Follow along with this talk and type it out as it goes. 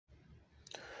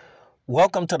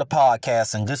Welcome to the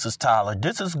podcast, and this is Tyler.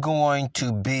 This is going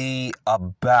to be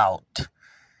about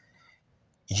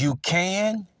you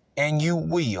can and you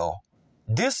will.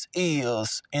 This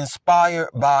is inspired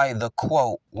by the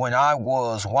quote when I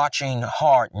was watching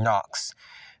Hard Knocks,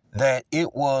 that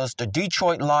it was the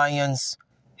Detroit Lions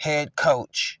head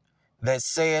coach that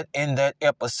said in that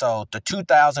episode, the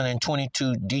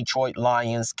 2022 Detroit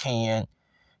Lions can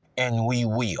and we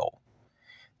will.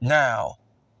 Now,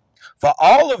 for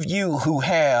all of you who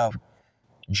have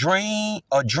a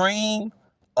dream,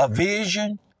 a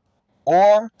vision,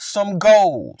 or some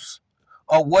goals,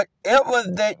 or whatever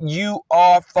that you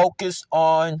are focused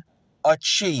on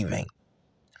achieving,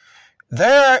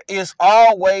 there is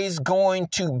always going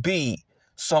to be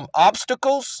some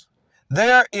obstacles.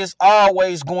 There is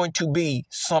always going to be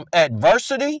some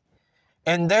adversity.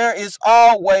 And there is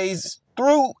always,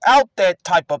 throughout that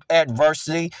type of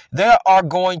adversity, there are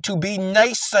going to be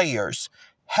naysayers,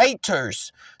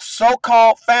 haters,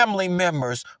 so-called family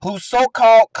members who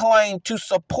so-called claim to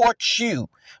support you,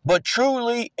 but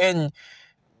truly and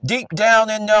deep down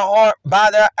in their heart,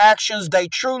 by their actions, they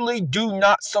truly do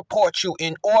not support you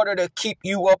in order to keep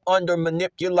you up under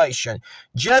manipulation,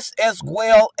 just as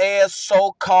well as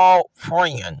so-called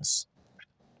friends.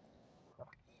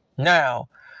 Now,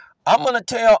 I'm going to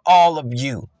tell all of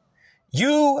you,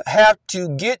 you have to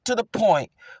get to the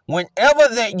point whenever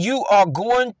that you are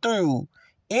going through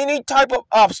any type of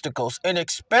obstacles, and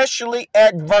especially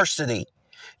adversity,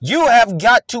 you have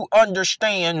got to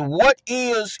understand what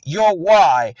is your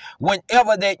why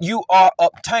whenever that you are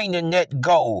obtaining that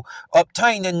goal,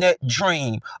 obtaining that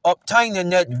dream, obtaining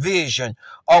that vision,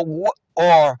 or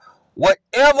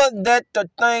whatever that the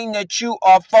thing that you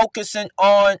are focusing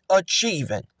on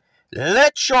achieving.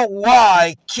 Let your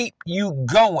why keep you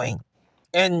going.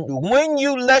 And when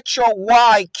you let your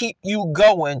why keep you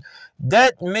going,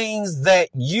 that means that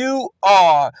you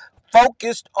are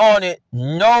focused on it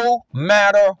no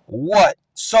matter what,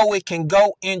 so it can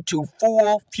go into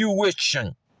full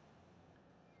fruition.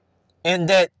 And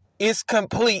that it's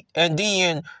complete, and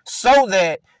then so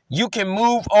that you can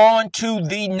move on to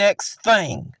the next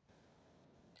thing.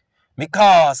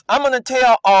 Because I'm going to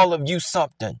tell all of you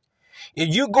something.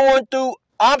 If you're going through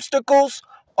obstacles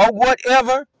or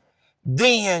whatever,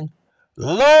 then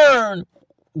learn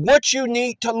what you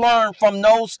need to learn from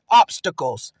those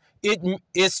obstacles. It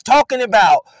is talking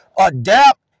about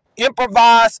adapt,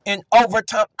 improvise, and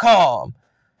overcome.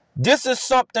 This is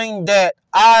something that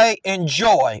I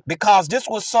enjoy because this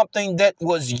was something that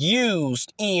was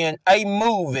used in a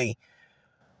movie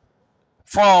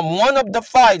from one of the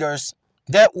fighters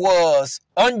that was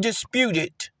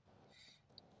Undisputed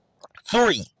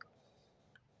 3.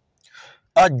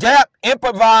 Adapt,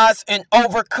 improvise, and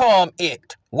overcome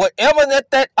it. Whatever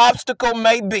that obstacle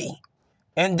may be.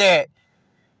 And that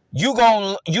you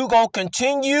gonna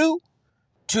continue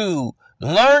to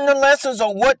learn the lessons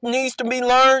of what needs to be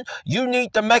learned. You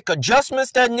need to make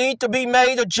adjustments that need to be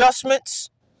made, adjustments.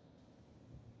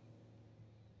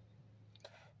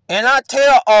 And I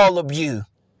tell all of you,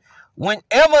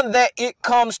 whenever that it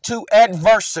comes to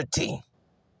adversity,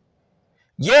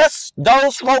 yes,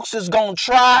 those folks is gonna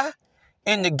try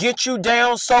and to get you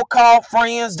down, so-called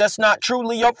friends that's not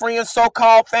truly your friends,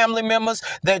 so-called family members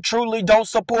that truly don't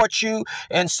support you,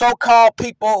 and so-called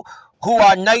people who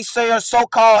are naysayers,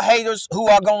 so-called haters who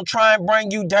are going to try and bring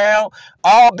you down,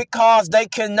 all because they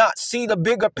cannot see the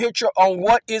bigger picture on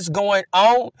what is going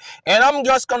on. And I'm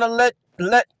just going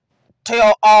to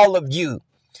tell all of you,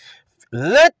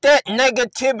 let that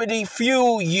negativity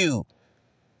fuel you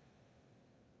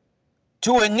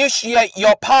to initiate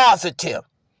your positive,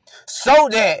 so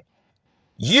that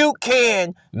you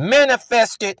can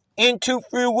manifest it into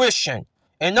fruition.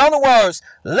 In other words,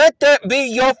 let that be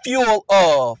your fuel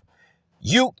of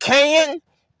you can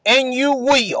and you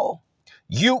will.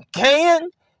 You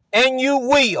can and you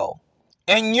will.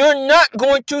 And you're not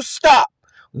going to stop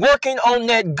working on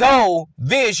that goal,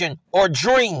 vision, or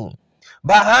dream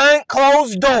behind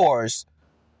closed doors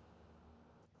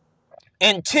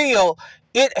until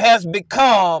it has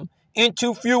become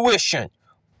into fruition,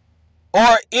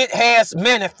 or it has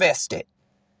manifested.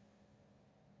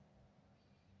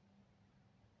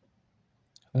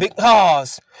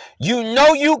 Because you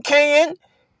know you can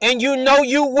and you know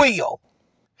you will.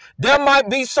 There might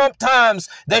be some times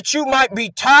that you might be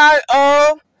tired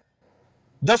of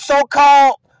the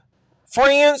so-called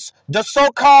friends, the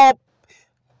so-called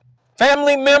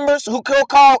family members who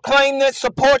claim that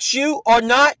support you or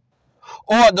not,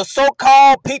 or the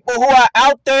so-called people who are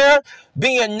out there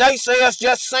being naysayers,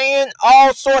 just saying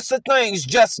all sorts of things,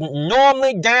 just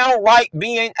normally downright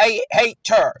being a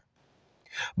hater.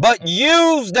 but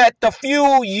use that to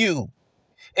fuel you.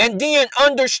 And then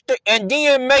understand, and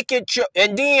then make it,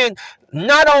 and then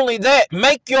not only that,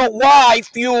 make your why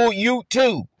fuel you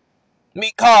too.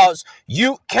 Because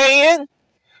you can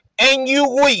and you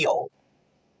will.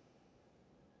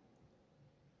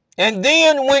 And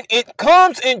then when it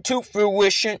comes into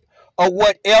fruition or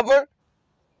whatever,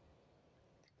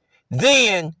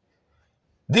 then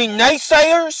the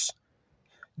naysayers,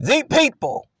 the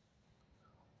people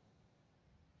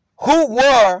who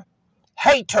were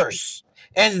haters,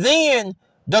 and then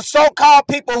the so-called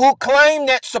people who claim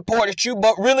that supported you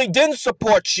but really didn't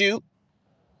support you,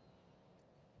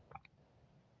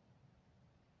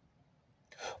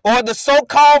 or the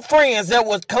so-called friends that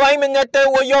was claiming that they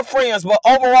were your friends, but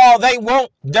overall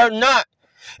they're not.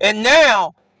 And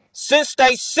now, since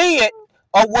they see it,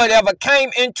 or whatever came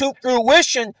into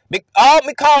fruition, all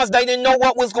because they didn't know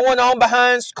what was going on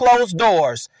behind closed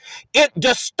doors, it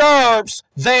disturbs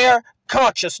their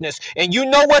consciousness. And you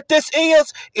know what this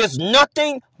is? It's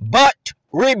nothing but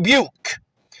rebuke.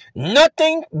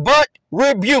 Nothing but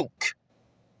rebuke.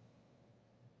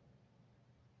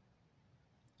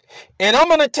 And I'm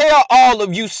going to tell all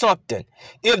of you something.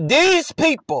 If these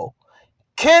people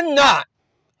cannot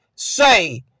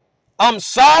say, I'm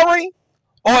sorry,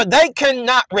 or they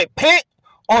cannot repent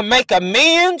or make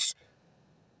amends,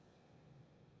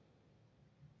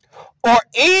 or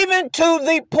even to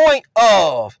the point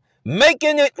of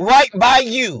making it right by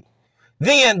you,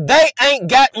 then they ain't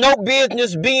got no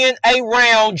business being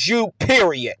around you,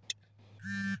 period.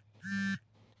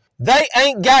 They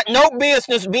ain't got no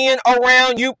business being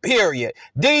around you, period.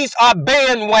 These are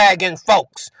bandwagon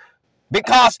folks.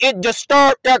 Because it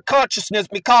disturbed their consciousness,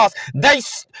 because they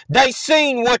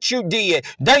seen what you did.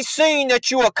 They seen that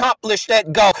you accomplished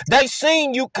that goal. They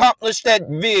seen you accomplish that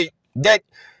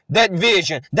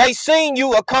vision. They seen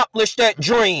you accomplish that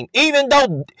dream. Even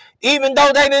though they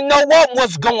didn't know what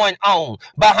was going on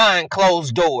behind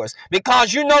closed doors.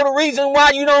 Because you know the reason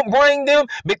why you don't bring them?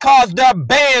 Because they're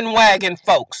bandwagon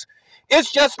folks. It's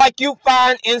just like you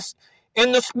find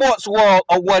in the sports world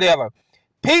or whatever.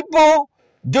 People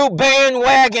do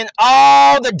bandwagon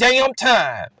all the damn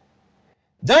time.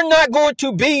 They're not going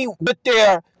to be with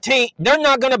their team. They're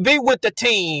not going to be with the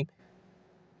team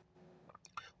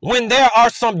when there are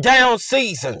some down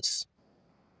seasons.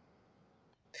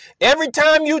 Every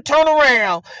time you turn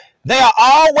around, they'll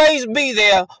always be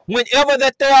there whenever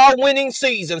that there are winning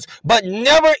seasons, but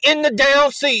never in the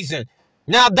down season.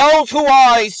 Now, those who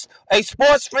are a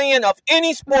sports fan of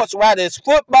any sports, whether it's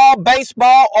football,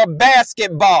 baseball, or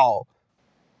basketball,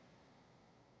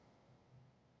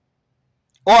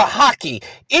 or hockey,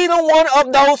 either one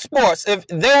of those sports, if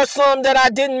there are some that I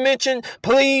didn't mention,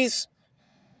 please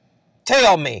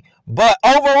tell me. But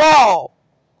overall,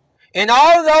 in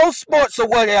all of those sports or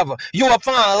whatever, you will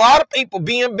find a lot of people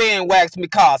being bandwagons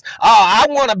because, I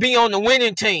want to be on the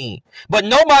winning team. But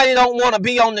nobody don't want to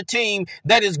be on the team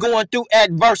that is going through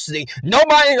adversity.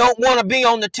 Nobody don't want to be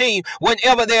on the team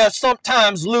whenever there are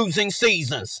sometimes losing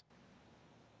seasons.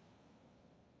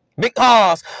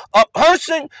 Because a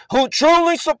person who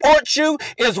truly supports you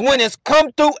is when it's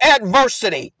come through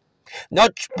adversity.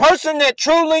 The person that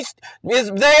truly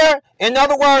is there, in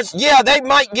other words, yeah, they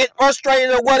might get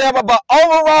frustrated or whatever, but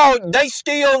overall, they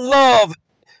still love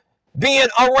being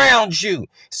around you.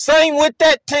 Same with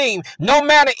that team. No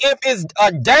matter if it's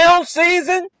a down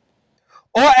season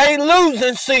or a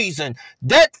losing season,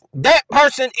 that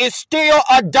person is still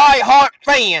a diehard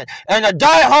fan. And a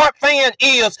diehard fan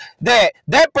is that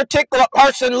particular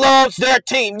person loves their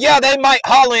team. Yeah, they might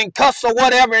holler and cuss or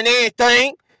whatever and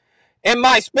anything, and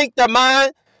might speak their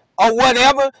mind or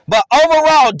whatever, but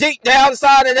overall, deep down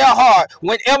inside of their heart,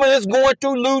 whenever it's going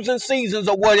through losing seasons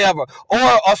or whatever,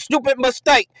 or a stupid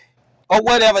mistake or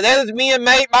whatever that is being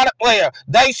made by the player,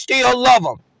 they still love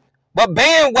them. But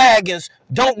bandwagons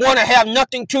don't want to have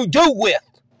nothing to do with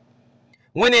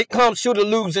when it comes to the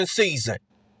losing season.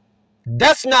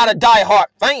 That's not a diehard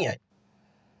fan.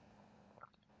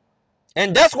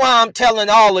 And that's why I'm telling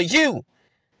all of you,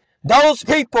 those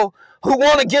people who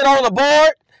want to get on the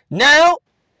board now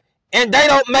and they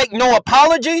don't make no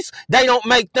apologies, they don't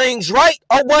make things right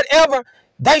or whatever,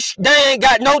 they ain't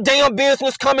got no damn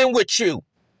business coming with you.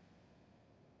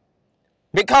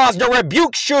 Because the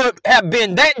rebuke should have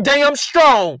been that damn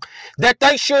strong that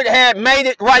they should have made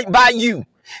it right by you.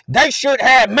 They should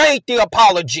have made the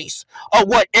apologies or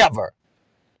whatever.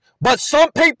 But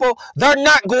some people, they're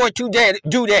not going to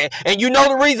do that. And you know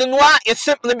the reason why? It's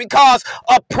simply because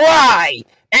of pride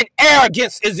and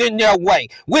arrogance is in their way.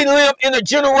 We live in a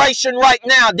generation right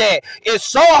now that it's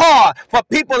so hard for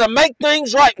people to make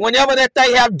things right whenever that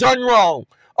they have done wrong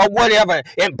or whatever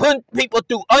and putting people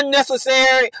through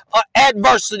unnecessary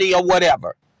adversity or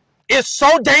whatever. It's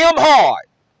so damn hard.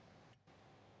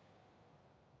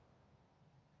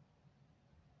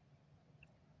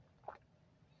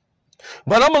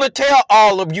 But I'm going to tell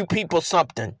all of you people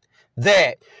something,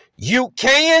 that you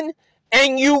can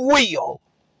and you will.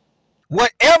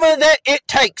 Whatever that it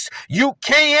takes, you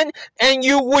can and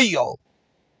you will.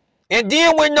 And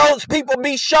then when those people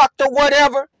be shocked or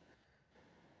whatever,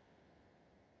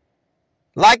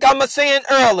 like I was saying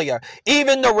earlier,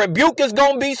 even the rebuke is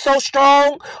going to be so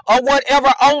strong or whatever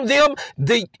on them,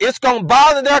 it's going to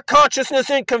bother their consciousness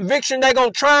and conviction. They're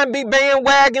going to try and be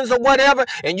bandwagons or whatever,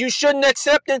 and you shouldn't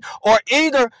accept it. Or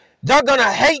either they're going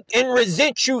to hate and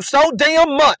resent you so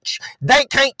damn much they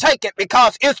can't take it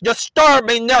because it's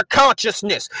disturbing their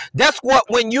consciousness. That's what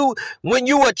when you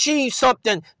achieve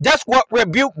something, that's what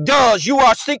rebuke does. You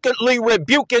are secretly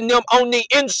rebuking them on the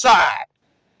inside.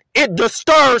 It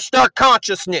disturbs their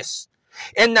consciousness.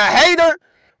 And the hater,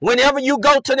 whenever you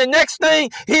go to the next thing,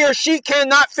 he or she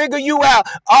cannot figure you out,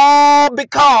 all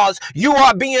because you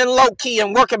are being low-key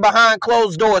and working behind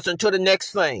closed doors until the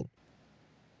next thing.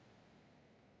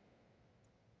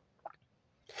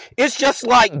 It's just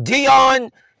like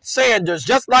Deion Sanders,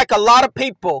 just like a lot of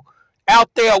people out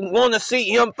there want to see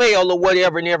him fail or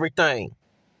whatever and everything.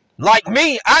 Like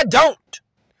me, I don't.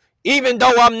 Even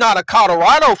though I'm not a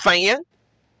Colorado fan.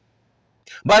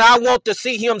 But I want to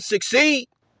see him succeed.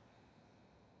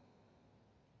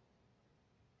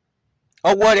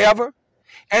 Or whatever.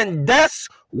 And that's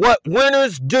what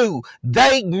winners do.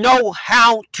 They know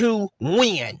how to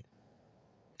win.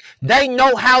 They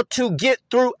know how to get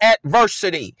through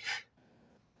adversity.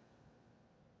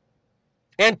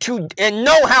 And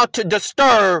know how to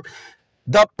disturb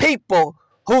the people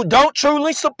who don't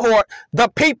truly support, the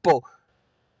people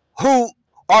who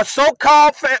are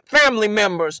so-called family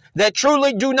members that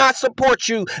truly do not support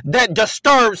you, that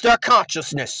disturbs their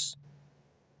consciousness.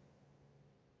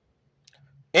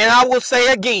 And I will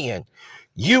say again,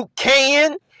 you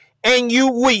can and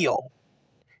you will.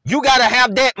 You got to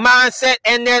have that mindset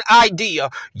and that idea.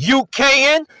 You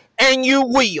can and you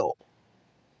will.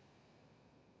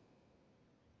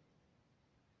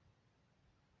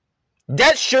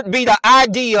 That should be the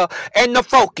idea and the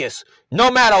focus. No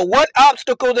matter what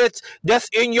obstacle that's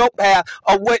in your path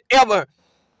or whatever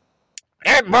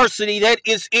adversity that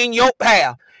is in your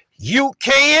path, you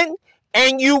can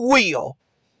and you will.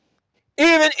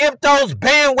 Even if those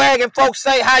bandwagon folks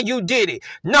say how you did it.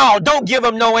 No, don't give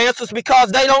them no answers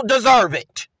because they don't deserve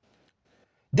it.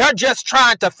 They're just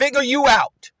trying to figure you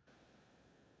out.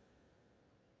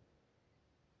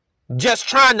 Just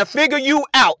trying to figure you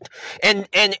out, and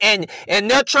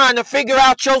they're trying to figure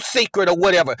out your secret or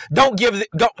whatever. Don't give it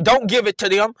to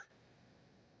them.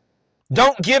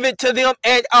 Don't give it to them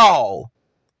at all.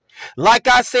 Like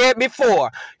I said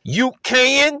before, you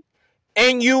can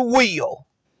and you will.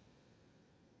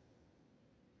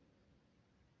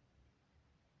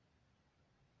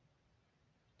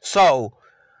 So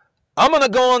I'm going to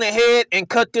go on ahead and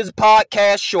cut this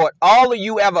podcast short. All of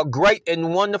you have a great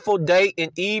and wonderful day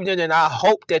and evening, and I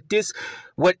hope that this,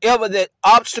 whatever that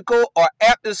obstacle or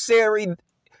adversity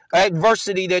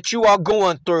that you are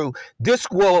going through,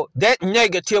 that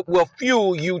negative will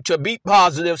fuel you to be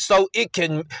positive so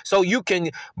you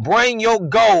can bring your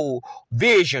goal,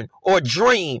 vision, or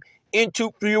dream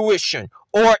into fruition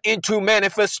or into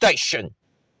manifestation.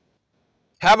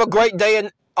 Have a great day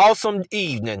and awesome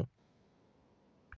evening.